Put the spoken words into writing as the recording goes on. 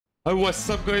Hi, what's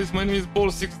up guys, my name is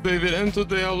Ball6David and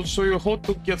today I'll show you how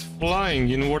to get flying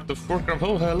in World of Warcraft.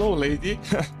 Oh, hello lady.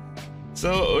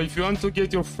 So if you want to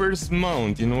get your first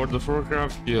mount in World of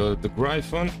Warcraft, the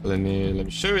Gryphon, let me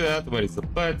show you that, where it's the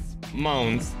pets,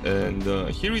 mounts, and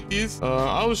here it is.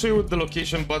 I'll show you the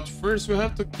location, but first we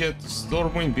have to get to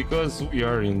Stormwind because we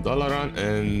are in Dalaran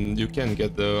and you can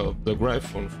get the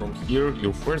Gryphon from here,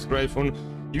 your first Gryphon.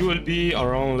 You will be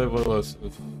around level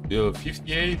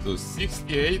 58 to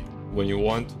 68 when you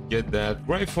want to get that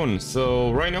Gryphon.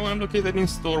 So right now I'm located in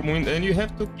Stormwind and you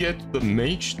have to get to the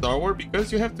Mage Tower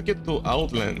because you have to get to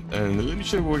Outland. And let me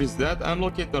show you where is that. I'm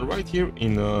located right here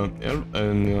in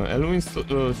Elwyn's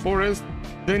forest,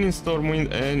 then in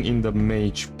Stormwind and in the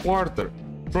Mage Quarter.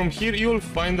 From here you'll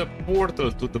find a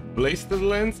portal to the Blasted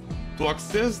Lands. To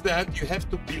access that you have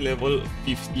to be level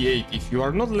 58. If you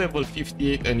are not level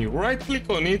 58 and you right click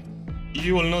on it,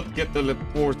 you will not get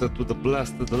teleported to the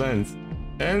Blasted Lands.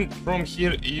 And from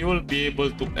here you will be able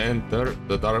to enter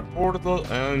the dark portal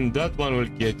and that one will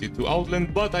get you to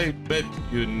Outland, but I bet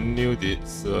you knew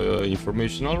this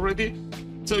information already.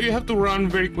 So you have to run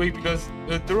very quick because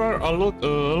there are a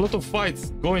lot of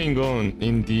fights going on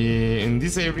in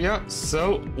this area.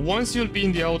 So once you'll be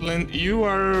in the Outland, you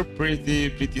are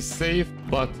pretty safe,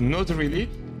 but not really.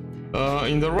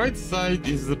 In the right side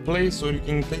is the place where you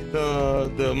can take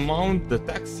the mount, the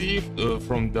taxi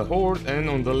from the Horde, and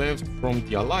on the left from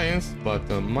the Alliance. But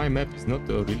my map is not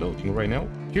reloading right now.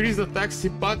 Here is the taxi,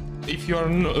 but if you are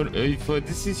if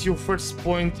this is your first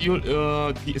point,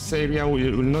 this area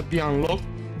will not be unlocked.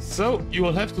 So you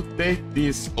will have to take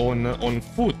this on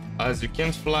foot, as you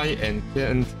can't fly and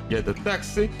can't get a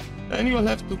taxi, and you will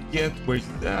have to get, where is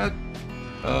that?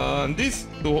 This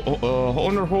to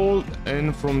Honor Hold,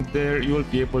 and from there you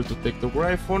will be able to take the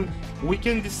Gryphon. We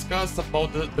can discuss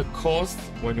about the cost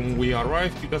when we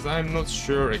arrive, because I'm not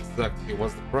sure exactly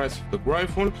what's the price of the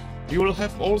Gryphon. You will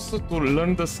have also to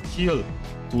learn the skill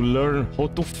to learn how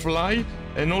to fly,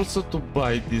 and also to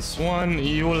buy this one.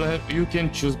 You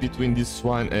can choose between this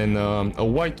one and a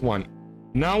white one.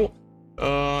 Now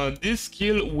this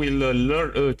skill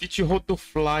will teach you how to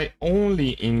fly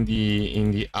only in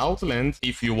the Outland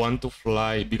if you want to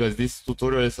fly, because this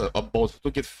tutorial is about how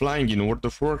to get flying in World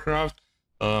of Warcraft,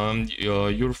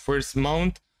 your first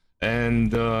mount.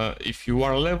 And if you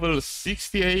are level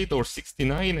 68 or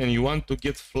 69 and you want to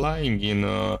get flying in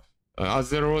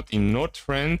Azeroth, in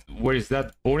Northrend, where is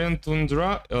that? Borean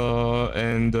Tundra,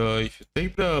 and if you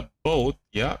take the boat,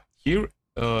 yeah, here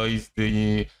is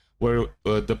where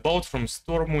the boat from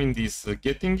Stormwind is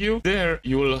getting you. There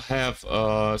you will have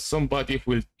somebody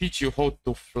who will teach you how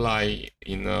to fly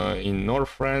in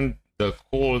Northrend, the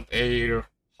cold air.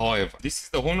 However, this is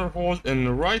the Honor Hold,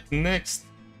 and right next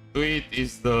to it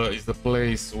is the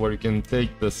place where you can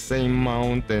take the same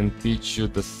mount and teach you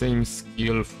the same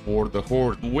skill for the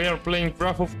Horde. We are playing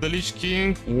Wrath of the Lich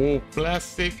King, WoW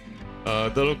Classic.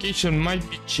 The location might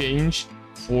be changed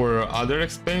for other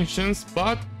expansions,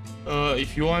 but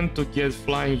if you want to get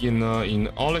flying in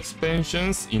all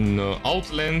expansions, in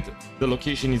Outland, the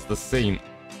location is the same.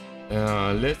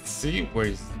 Let's see, where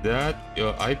is that?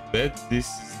 I bet this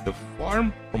is the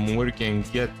farm from where you can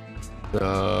get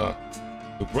the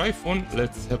Gryphon.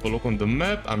 Let's have a look on the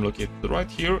map. I'm located right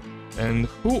here. And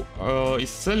who is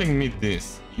selling me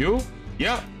this? You?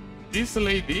 Yeah, this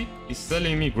lady is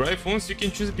selling me Gryphons. You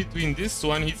can choose between this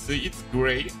one, it's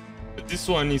gray. This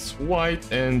one is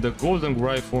white, and the golden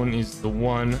Gryphon is the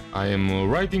one I am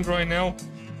riding right now.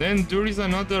 Then there is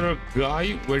another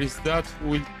guy, where is that, who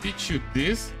will teach you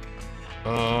this.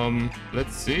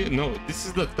 Let's see. No, this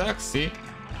is the taxi.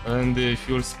 And if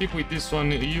you'll speak with this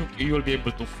one, you'll be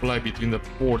able to fly between the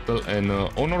portal and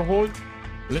Honor Hold.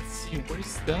 Let's see, where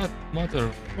is that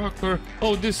motherfucker?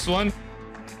 Oh, this one.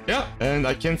 Yeah, and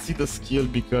I can see the skill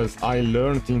because I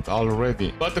learned it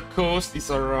already. But the cost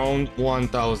is around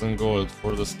 1000 gold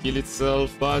for the skill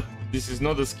itself. But this is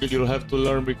not the skill you'll have to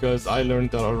learn because I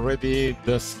learned already.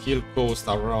 The skill costs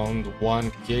around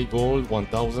 1k gold,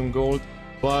 1000 gold.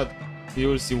 But you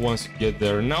will see once you get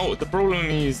there. Now the problem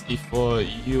is, if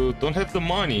you don't have the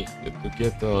money to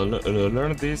get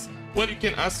learn this, well, you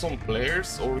can ask some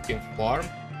players or you can farm.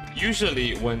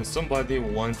 Usually when somebody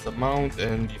wants a mount,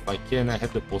 and if I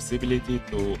have the possibility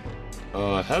to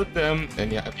help them, and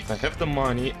yeah, if I have the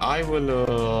money, I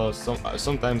will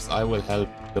sometimes I will help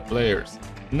the players.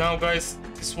 Now guys,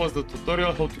 this was the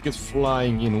tutorial how to get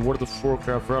flying in World of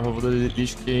Warcraft, Wrath of the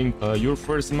Lich King, your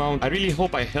first mount. I really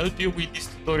hope I helped you with this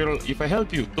tutorial. If I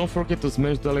helped you, don't forget to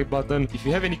smash the like button. If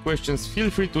you have any questions, feel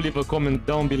free to leave a comment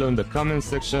down below in the comment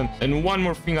section. And one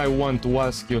more thing I want to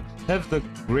ask you, have the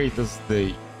greatest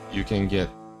day you can get.